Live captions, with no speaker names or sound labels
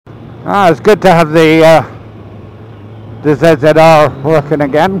It's good to have the ZZR working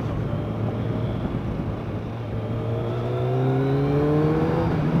again.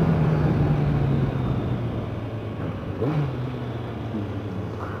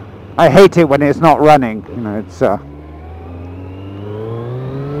 I hate it when it's not running, you know, it's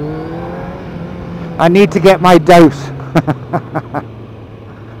I need to get my dose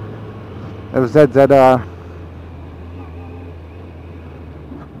of ZZR.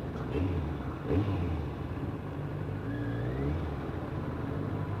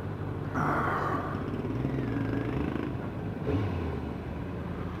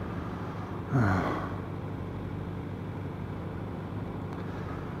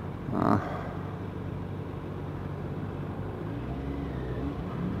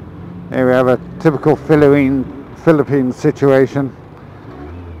 Here we have a typical Philippine situation.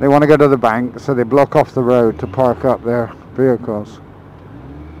 They want to go to the bank, so they block off the road to park up their vehicles.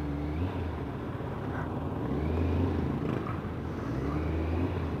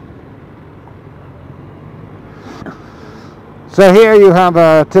 So here you have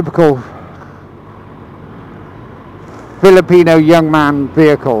a typical Filipino young man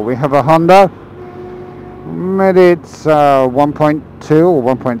vehicle. We have a Honda. It's 1.2 or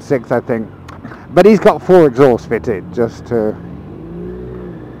 1.6, I think. But he's got 4 exhausts fitted, just to...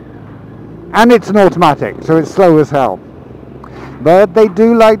 And it's an automatic, so it's slow as hell. But they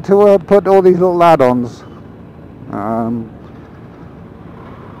do like to put all these little add-ons. Of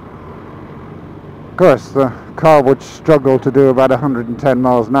course, the car would struggle to do about 110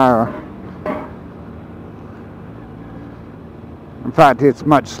 miles an hour. In fact, it's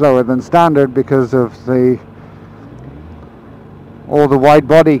much slower than standard because of all the wide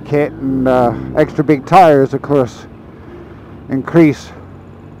body kit and extra big tires, of course, increase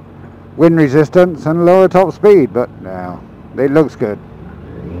wind resistance and lower top speed, but no, it looks good.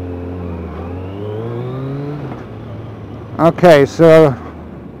 Okay, so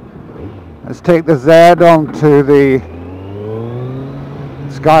let's take the Z onto the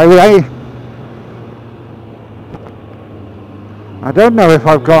Skyway. I don't know if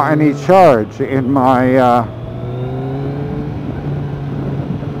I've got any charge in my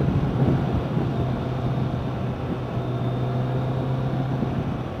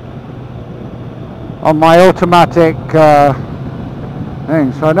on my automatic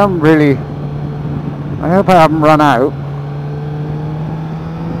thing, so I don't really, I hope I haven't run out.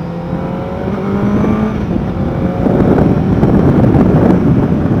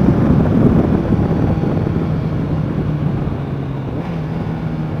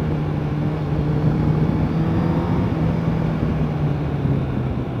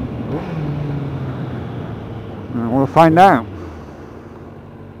 We'll find out.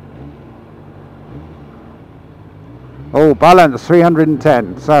 Oh, balance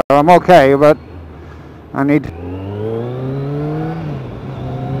 310, so I'm okay, but I need...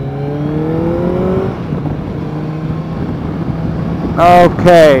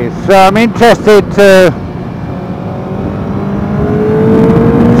 Okay, so I'm interested to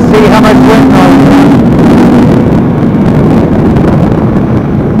see how much wind noise.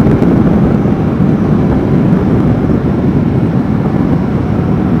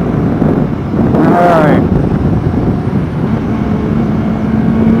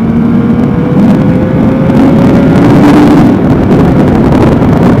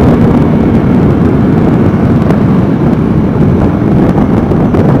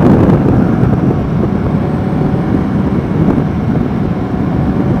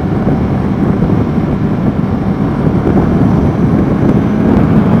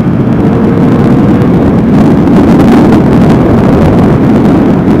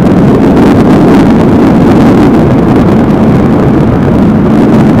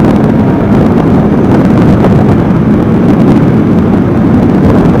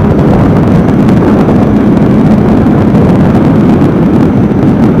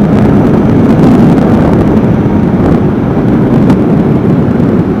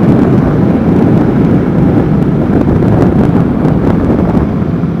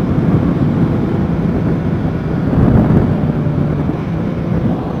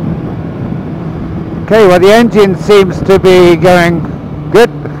 Okay, well the engine seems to be going good.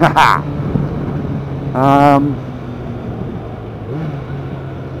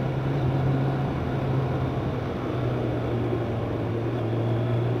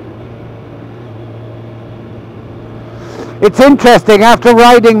 It's interesting, after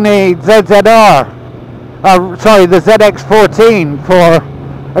riding the ZZR, sorry, the ZX14 for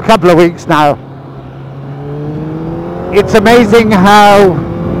a couple of weeks now, it's amazing how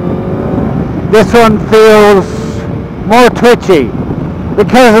this one feels more twitchy.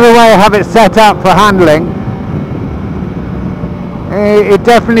 because of the way I have it set up for handling, it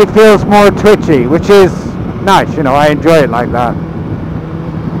definitely feels more twitchy, which is nice, you know, I enjoy it like that.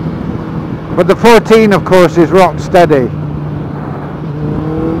 But the 14, of course, is rock steady.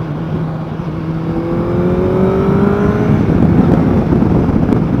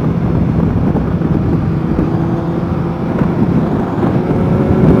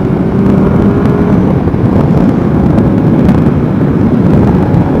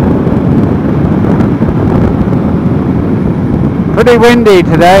 Pretty windy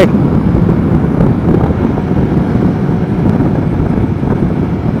today.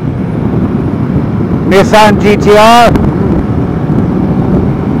 Nissan GTR.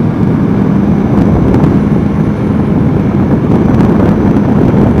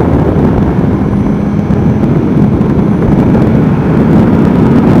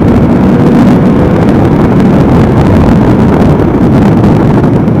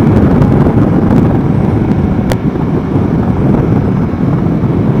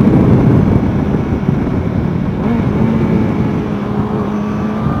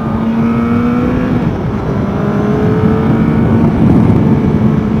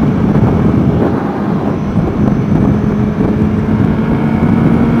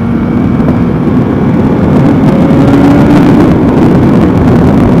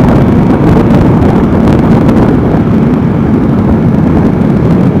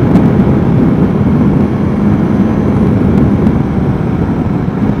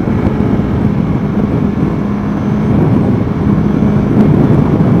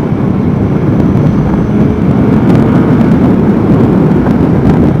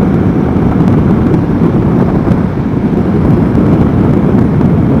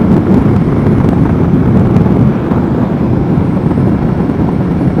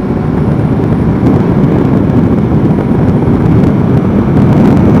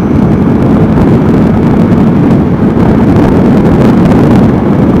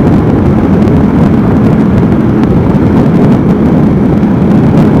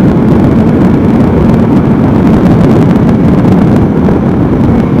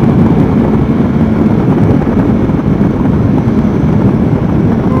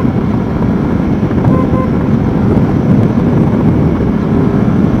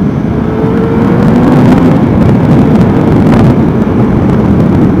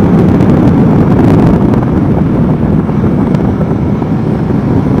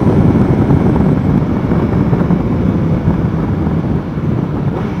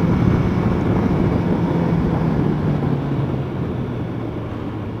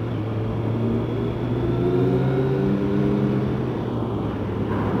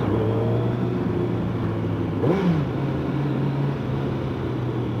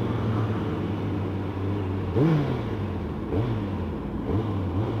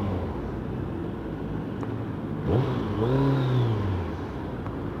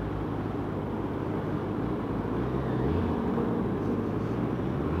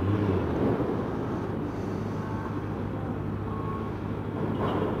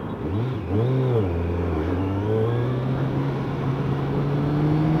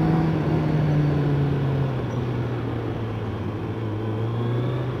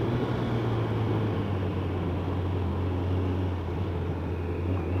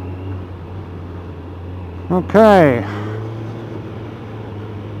 Okay.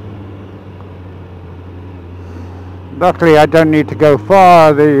 Luckily I don't need to go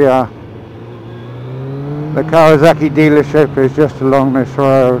far. The Kawasaki dealership is just along this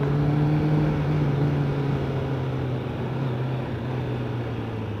road.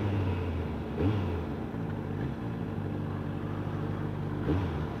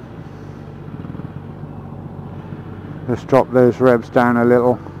 Let's drop those revs down a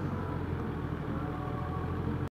little.